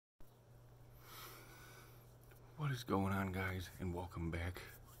What is going on, guys, and welcome back.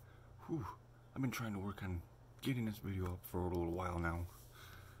 I've been trying to work on getting this video up for a little while now.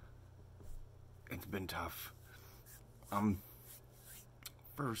 It's been tough.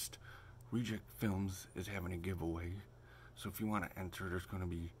 First, Reject Films is having a giveaway, so if you want to enter, there's going to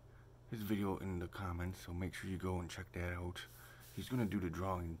be his video in the comments, so make sure you go and check that out. He's going to do the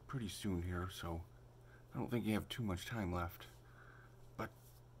drawing pretty soon here, so I don't think you have too much time left. But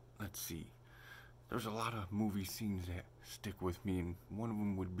let's see. There's a lot of movie scenes that stick with me, and one of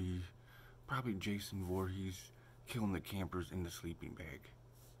them would be probably Jason Voorhees killing the campers in the sleeping bag.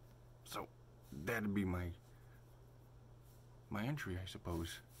 So that'd be my entry, I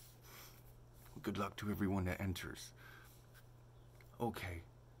suppose. Good luck to everyone that enters. Okay,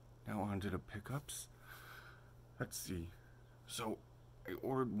 now on to the pickups. Let's see. So I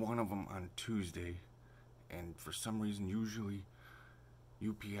ordered one of them on Tuesday, and for some reason, usually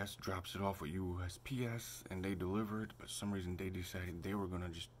UPS drops it off with USPS and they deliver it, but for some reason they decided they were gonna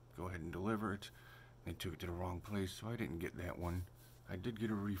just go ahead and deliver it. They took it to the wrong place, so I didn't get that one. I did get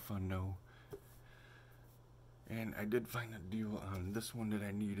a refund though, and I did find a deal on this one that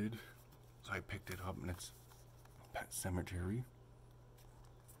I needed, so I picked it up, and it's Pet Cemetery.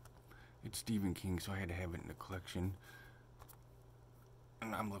 It's Stephen King, so I had to have it in the collection,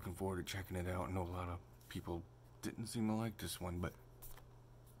 and I'm looking forward to checking it out. I know a lot of people didn't seem to like this one, but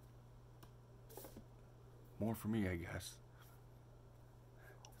more for me, I guess.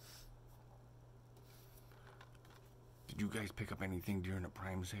 Did you guys pick up anything during the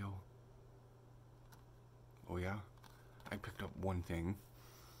Prime sale? Oh yeah? I picked up one thing.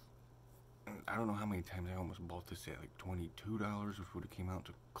 And I don't know how many times I almost bought this at like $22, which would have came out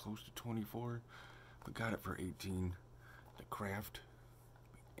to close to $24, but got it for $18. The Craft,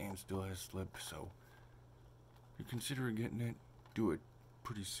 and still has slip, so if you consider getting it, do it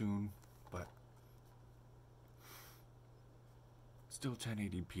pretty soon, but still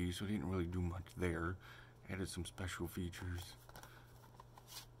 1080p, so it didn't really do much there. Added some special features.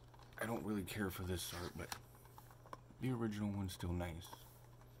 I don't really care for this art, but the original one's still nice.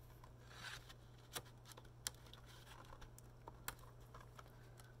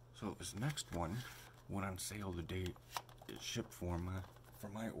 So this next one went on sale the day it shipped for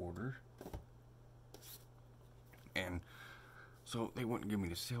my order, and so they wouldn't give me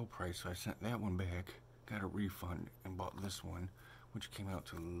the sale price, so I sent that one back, got a refund, and bought this one, which came out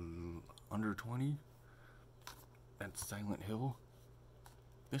to under 20. That's Silent Hill.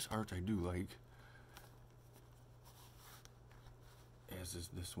 This art I do like, as is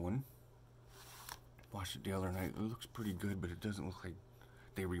this one. Watched it the other night. It looks pretty good, but it doesn't look like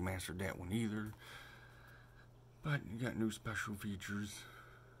they remastered that one either. But you got new special features.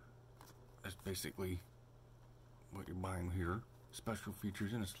 That's basically what you're buying here. Special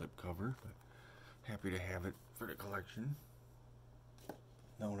features and a slipcover, but happy to have it for the collection.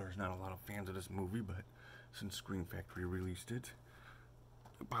 No, there's not a lot of fans of this movie, but since Scream Factory released it,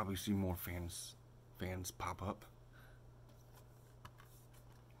 you'll probably see more fans pop up.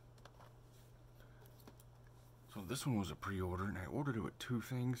 So this one was a pre-order, and I ordered it with two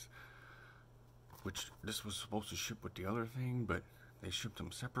things, which this was supposed to ship with the other thing, but they shipped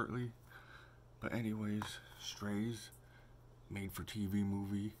them separately. But anyways, Strays, made for TV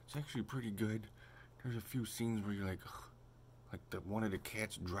movie. It's actually pretty good. There's a few scenes where you're like the one of the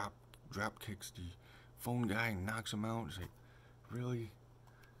cats drop kicks the phone guy and knocks him out. It's like, really?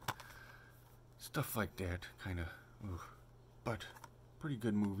 Stuff like that, kind of. But pretty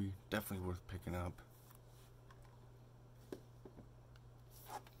good movie, definitely worth picking up.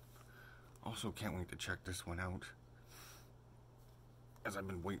 Also, can't wait to check this one out, as I've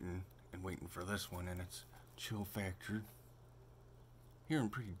been waiting for this one, and it's Chill Factor. Hearing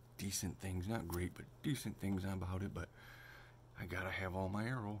pretty decent things, not great, but decent things about it, but I gotta have all my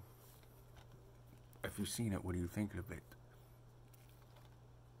Arrow. If you've seen it, what do you think of it?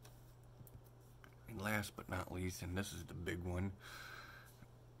 And last but not least, and this is the big one,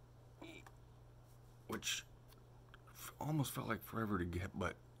 which almost felt like forever to get,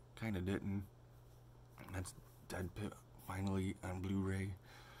 but kind of didn't. And that's Dead Pit, finally on Blu-ray.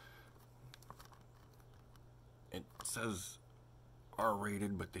 It says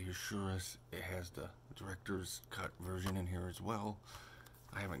R-rated, but they assure us it has the director's cut version in here as well.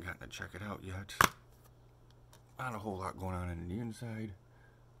 I haven't gotten to check it out yet. Not a whole lot going on the inside,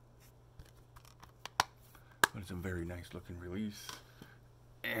 but it's a very nice looking release.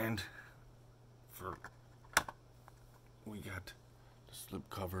 And we got the slip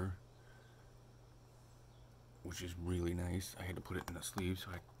cover, which is really nice. I had to put it in the sleeve,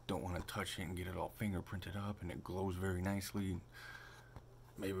 so I don't want to touch it and get it all fingerprinted up, and it glows very nicely.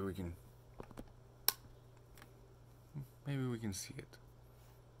 Maybe we can maybe we can see it.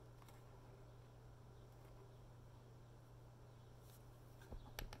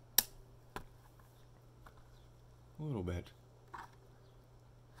 A little bit.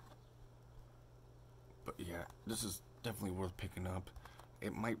 But yeah, this is definitely worth picking up.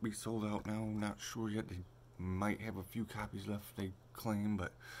 It might be sold out now, I'm not sure yet. They might have a few copies left, they claim,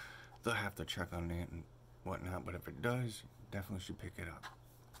 but they'll have to check on that and whatnot. But if it does, definitely should pick it up.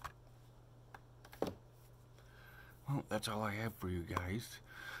 Well, that's all I have for you guys.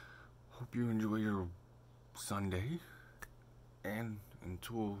 Hope you enjoy your Sunday. And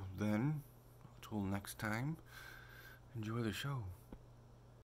until then, until next time, enjoy the show.